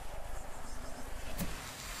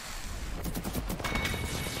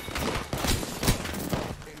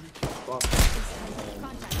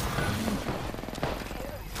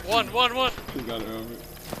 One. He got it over.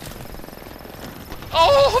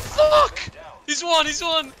 Oh, fuck! He's one.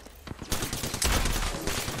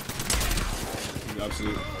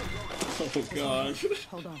 Absolute. Oh god.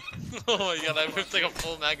 Hold on. Oh my god, I whipped like a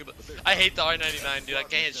full mag. I hate the R99, dude. I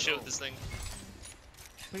can't hit shit with this thing.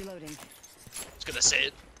 Reloading. Just gonna say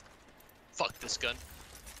it. Fuck this gun.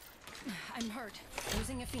 I'm hurt.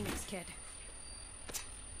 Using a Phoenix kit.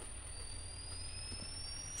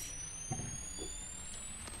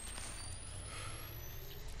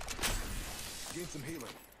 Gain some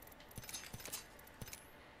healing.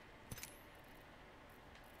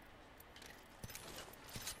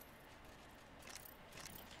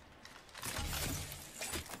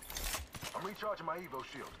 I'm recharging my Evo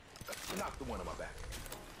shield. Knock the one on my back.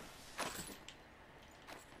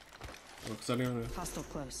 What's that on? Hostile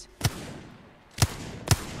close.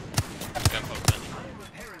 Got poked in. I am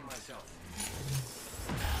repairing myself.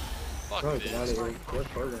 Fuck Bro, get out of this. here. We're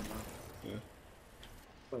further now. Yeah.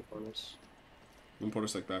 Play for this. Import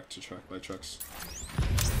us like back to track light trucks.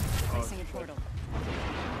 Placing a portal.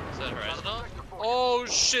 Is that Horizontal? Oh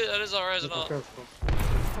shit, that is Be Horizontal. careful.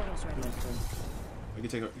 Portal's ready. Nice one. I can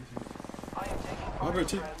take out. I am taking Robert, fire,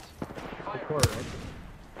 too. friends. Good port, right?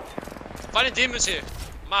 Fighting demons here.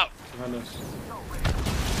 I'm out. Behind us.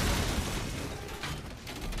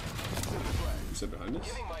 You said behind us?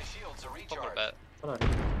 Giving my shields a Fuck my recharge. bat. Hold on.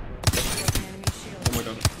 Enemy shield. Oh my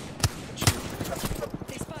god.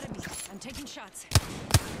 They spotted me. I'm taking shots.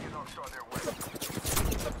 Sending an arc star their way.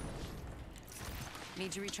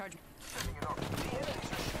 Need to recharge. Sending an arc. The enemies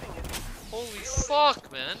are shooting at me. Holy fuck,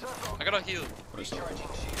 man. I gotta heal. Recharging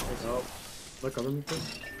shields. Oh. Look, over me,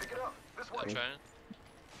 please. Pick it up. This I'm way. trying.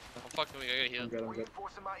 I'm fucking weak, I gotta heal. I'm good, I'm good.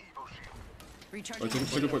 Reinforcing my Evo shield. Oh, Recharging.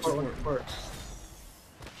 take a port, take a port. Port.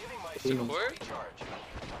 Giving my Take shields a port? a recharge.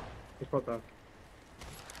 Take port back.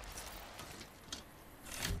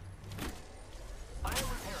 I am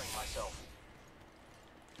repairing myself.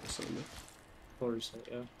 So, yeah. Port reset,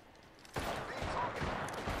 yeah.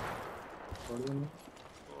 Port in there.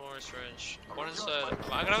 Force range. One inside.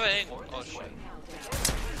 I'm gonna have an angle. Oh shit.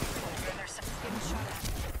 Getting shot at.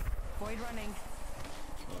 Void running.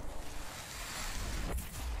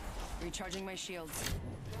 Recharging my shields.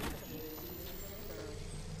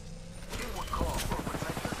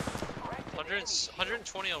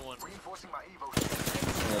 120 on one. Reinforcing my Evo shield.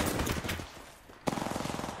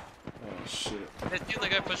 Oh shit. Hey, dude, that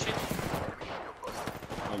guy pushing.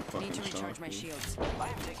 I'm Need fucking to recharge shocked. my Dude. shields. I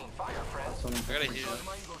am taking fire, friends. I gotta heal. Recharging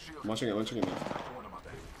my Evo shield. I'm watching it now. The one on my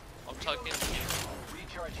back. I'm tucking.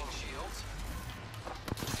 Recharging shields.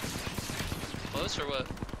 Close or what?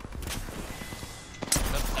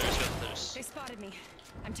 Got theirs. They spotted me.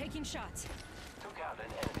 I'm taking shots. Took out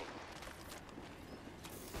an enemy.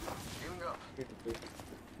 Healing up.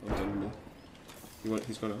 I'm done with me.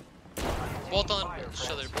 He's going out. Both on each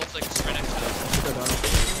other. Both like right next to us.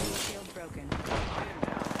 Enemy shield broken.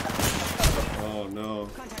 Oh no.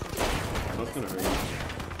 Contact with Both gonna hurt.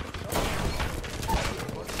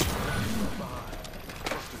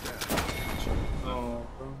 Oh,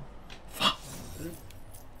 bro.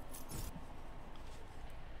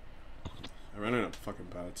 I ran out of fucking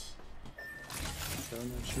pads. Down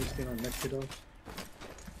there, she's getting on neck kid off.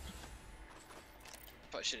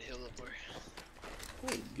 Probably should have healed up more.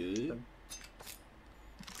 Good.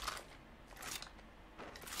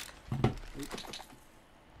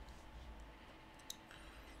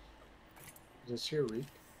 Is this your reek?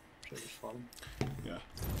 Should I just follow him? Yeah.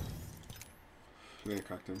 I think I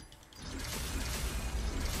cracked him.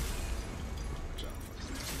 Good job,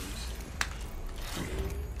 fucking teams.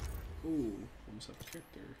 Ooh, almost out of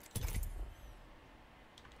character.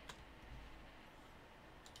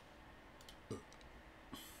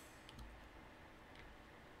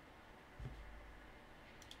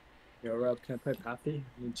 Yo, Rob, can I play Pathy?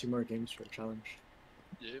 I need 2 more games for a challenge.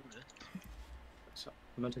 Yeah, man. So,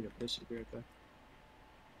 I'm gonna take a piss. I'll be right back.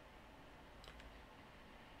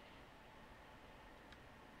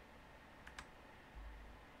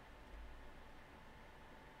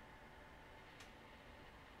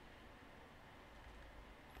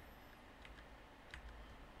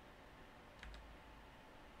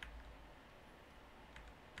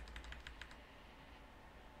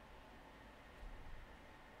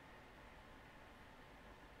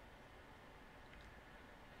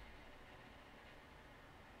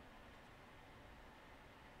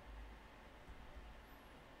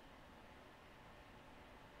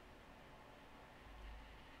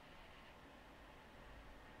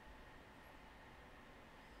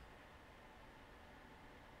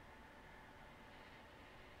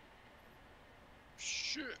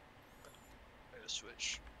 shit. I gotta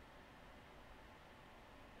switch.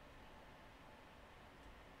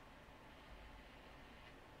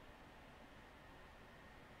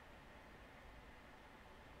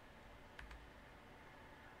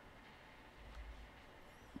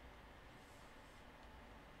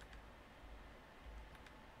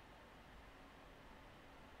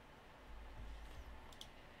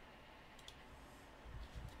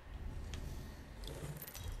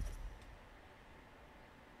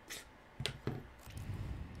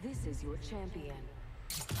 This is your champion.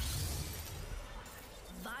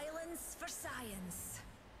 Violence for science.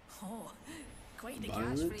 Oh, quite the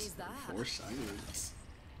Violence catchphrase that. for silence.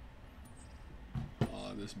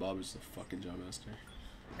 Oh, this Bob is the fucking jump master.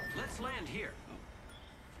 Let's land here.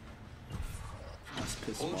 Let's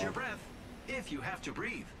piss him Hold your off. breath if you have to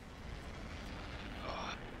breathe.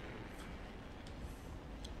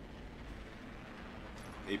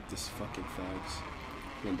 Ape this fucking fags.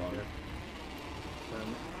 Come on, Bob.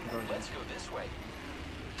 Let's go this way.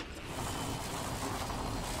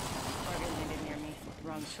 Target landed near me.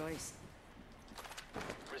 Wrong choice.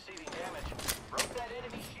 Receiving damage. Broke that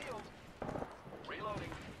enemy shield.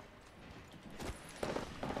 Reloading.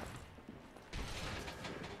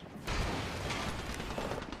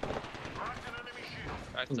 Marked an enemy shield.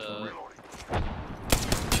 Back to.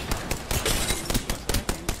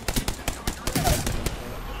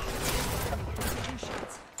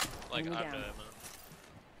 Like Enemy after down. that,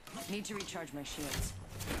 man. Need to recharge my shields.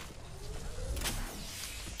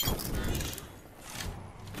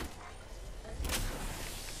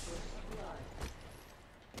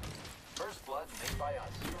 First blood made by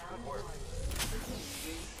us. Good work.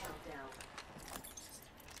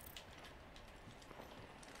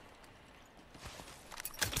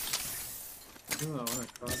 Oh my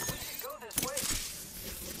god. Go this way.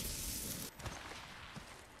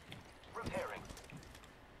 Repairing.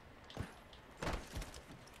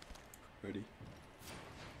 Ready.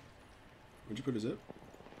 Where'd you put his zip?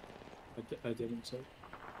 I didn't, so.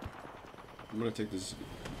 I'm gonna take this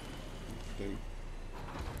thing.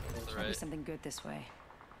 Might be Right. something good this way.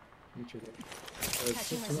 Me too. Catching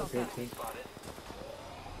It's not myself good up. thing. Spotted.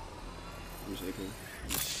 Where's April?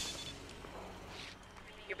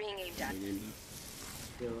 You're being aimed I at. named it.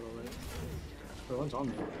 Yeah, a little late. Oh, one's on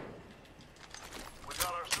me. We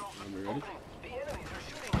got ourselves Are we ready? the enemies are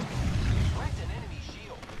shooting us. Wrecked an enemy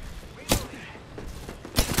shield. Reloading.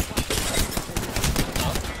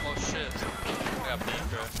 Oh shit. I got banned,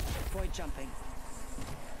 bro. Avoid jumping.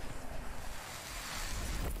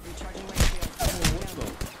 Recharging my shield.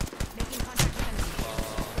 Down. Making contact with enemy.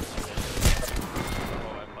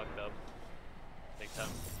 Oh, I fucked up. Big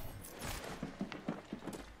time.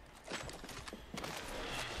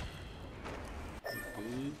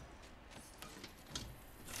 Good.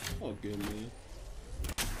 All good, man.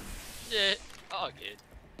 Yeah. Oh, good.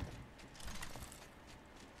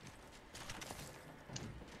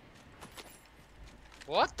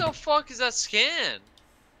 What the fuck is that scan?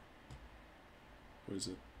 What is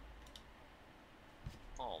it?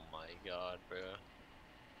 Oh my god, bro.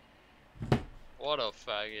 What a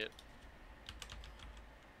faggot.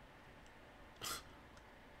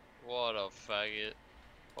 What a faggot.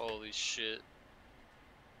 Holy shit.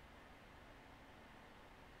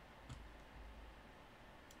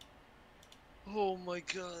 Oh my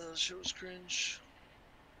god, that shit was cringe.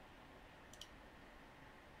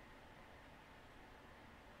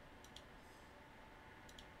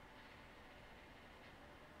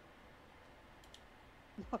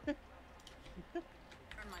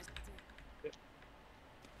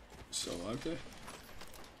 So out there?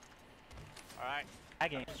 Alright,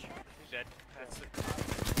 again. He's dead. That's it.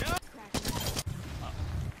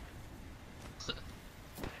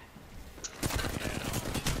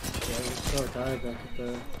 Yeah, we saw a guy back at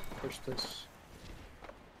the pushed us.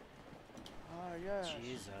 Oh, yeah.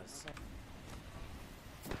 Jesus.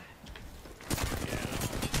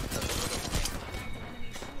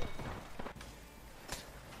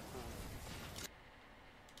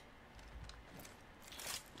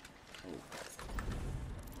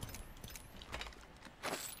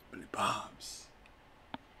 Billy Bob's.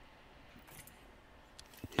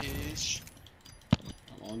 Ish.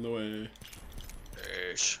 I'm on the way.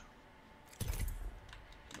 Ish.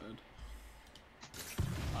 Bad.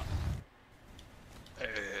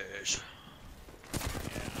 Ish.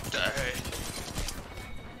 Die.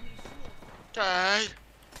 Die.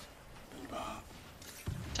 Billy Bob.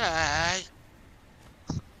 Die.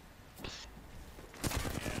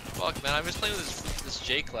 Fuck, man, I was playing with this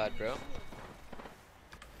Jake lad, bro.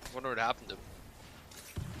 Wonder what happened to him.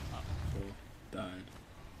 Full. Died.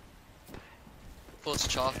 Full of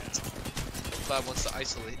chocolate. Lab wants to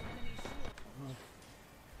isolate.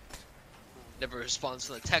 Never responds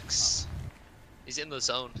to the texts. He's in the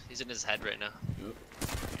zone. He's in his head right now. Yep.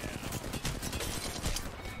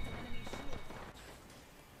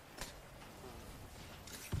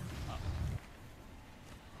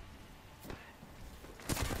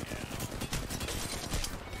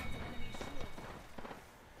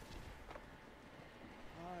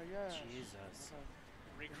 Jesus.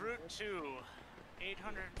 Recruit 2,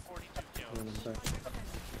 842 kills.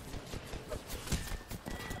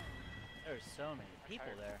 There's so many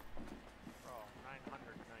people there. Oh,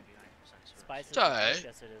 999%. Spice It's alright.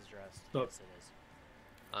 Yes, it is dressed. Look. Yes, it is.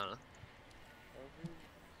 I don't know.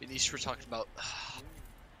 At we're talking about.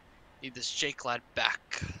 Need this Jake lad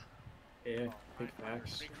back. Yeah, big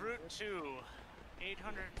facts. Recruit 2,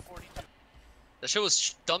 842. That shit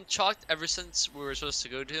was dump chalked ever since we were supposed to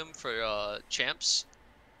go to him for champs.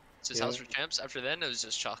 It's his house for champs. After then, it was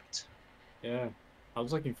just chalked. Yeah, I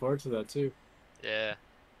was looking forward to that too. Yeah.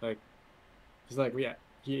 Like, he's like,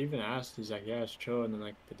 he even asked, he's like, yeah, it's chill. And then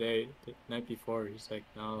like the night before, he's like,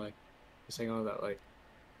 no, like, he's saying all that, like,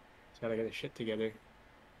 he's gotta get his shit together.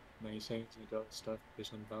 And then he's saying he's doing stuff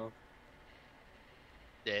based on Valve.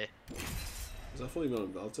 Yeah. Is that fully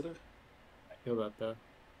on Valve today? I feel that though.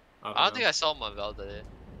 I don't think I saw him on Val today.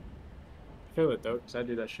 I feel it though, because I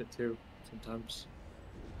do that shit too sometimes.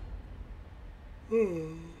 So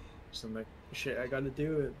I'm like, shit, I gotta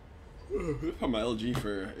do it. I'm my LG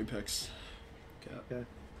for Apex. Cap. Okay.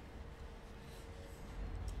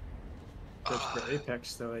 Just for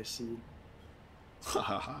Apex though, I see.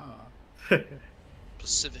 Hahaha.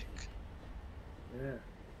 Pacific. Yeah.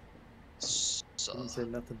 Didn't say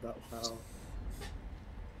nothing about Val.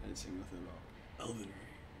 I didn't say nothing about Elden Ring.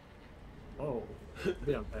 Oh,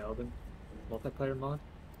 we don't play Elden. Multiplayer mod?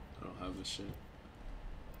 I don't have this shit.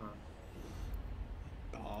 Huh.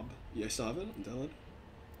 Bob? You guys still have it? I'm telling.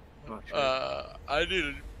 I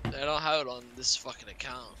don't have it on this fucking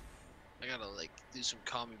account. I gotta like do some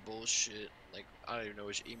commie bullshit. Like I don't even know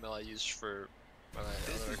which email I use for my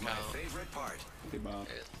other account. Favorite part. Hey Bob.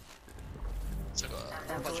 It's like a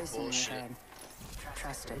That bunch voice of in your bullshit. head.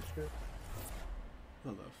 Trust it.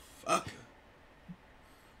 What the fuck?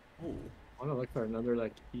 Oh. I wanna look for another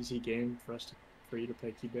like easy game for you to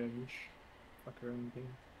play Kibanish. Fuck around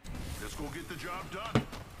game. Let's go get the job done.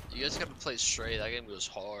 You guys gotta play straight. That game was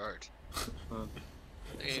hard. Huh.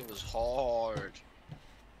 That game was hard.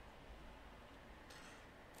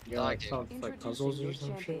 Yeah, like, game. sounds like puzzles or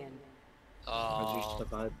some shit. Or just the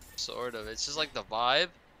vibe. Sort of. It's just like the vibe.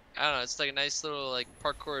 I don't know. It's like a nice little like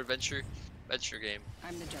parkour adventure game.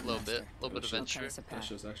 I'm the A little bit of adventure. That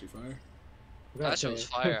shit's actually fire. That shit was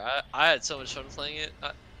fire. I had so much fun playing it.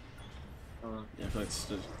 Yeah, I feel like it's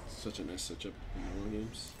such a nice switch up in the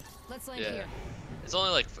games. Let's land Yeah. here. It's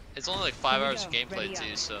only like 5 Here we hours of go. gameplay Ready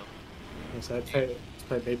too. up. So. Yes, I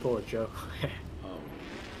play Maple with Joe.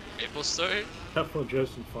 Maple Story? Maple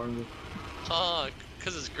Joe's informed me. Huh?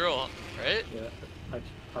 Cause it's girl, right? Yeah, I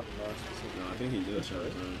probably lost. No, I think he did it.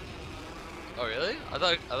 Oh really? I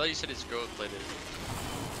thought you said his girl played it.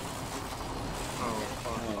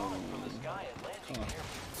 Oh.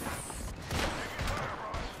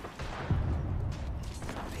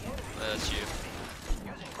 That's you.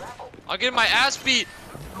 I'll get my ass beat.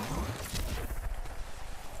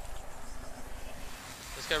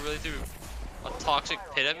 This guy really threw a toxic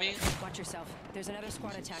pit at me. Watch yourself. There's another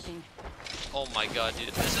squad attacking. Oh my god, dude.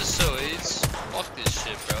 This is so AIDS. Fuck this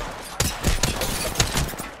shit, bro.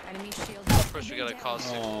 Enemy shield. First we gotta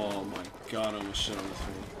costume. Oh my god, I almost shit on this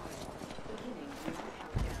thing.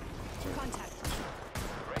 Contact.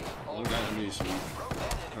 One guy on me, so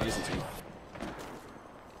Horizon 2.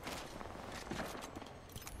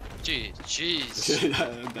 Jeez.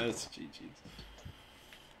 That's GG's.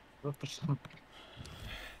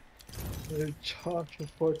 They're charged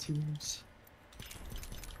with 4 teams.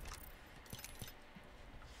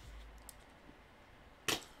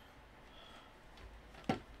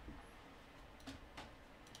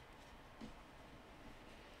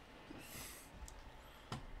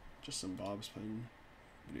 Just some Bobs playing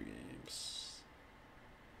video games.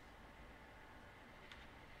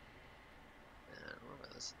 Man, what am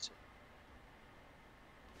I listening to?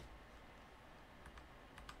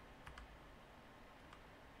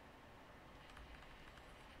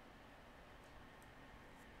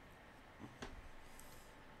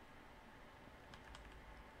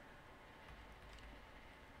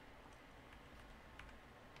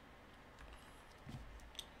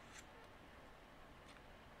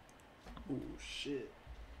 Oh shit.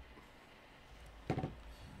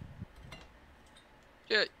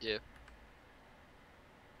 Yeah.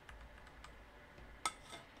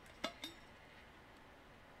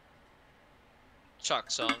 Shock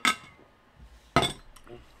song. Enemy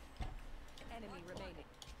remaining.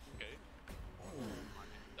 Okay.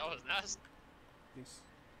 That was nasty.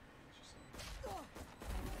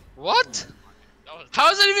 What? How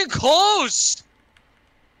is that even close?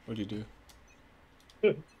 What'd you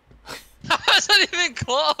do? How is that even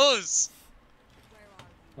close?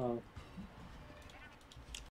 Oh.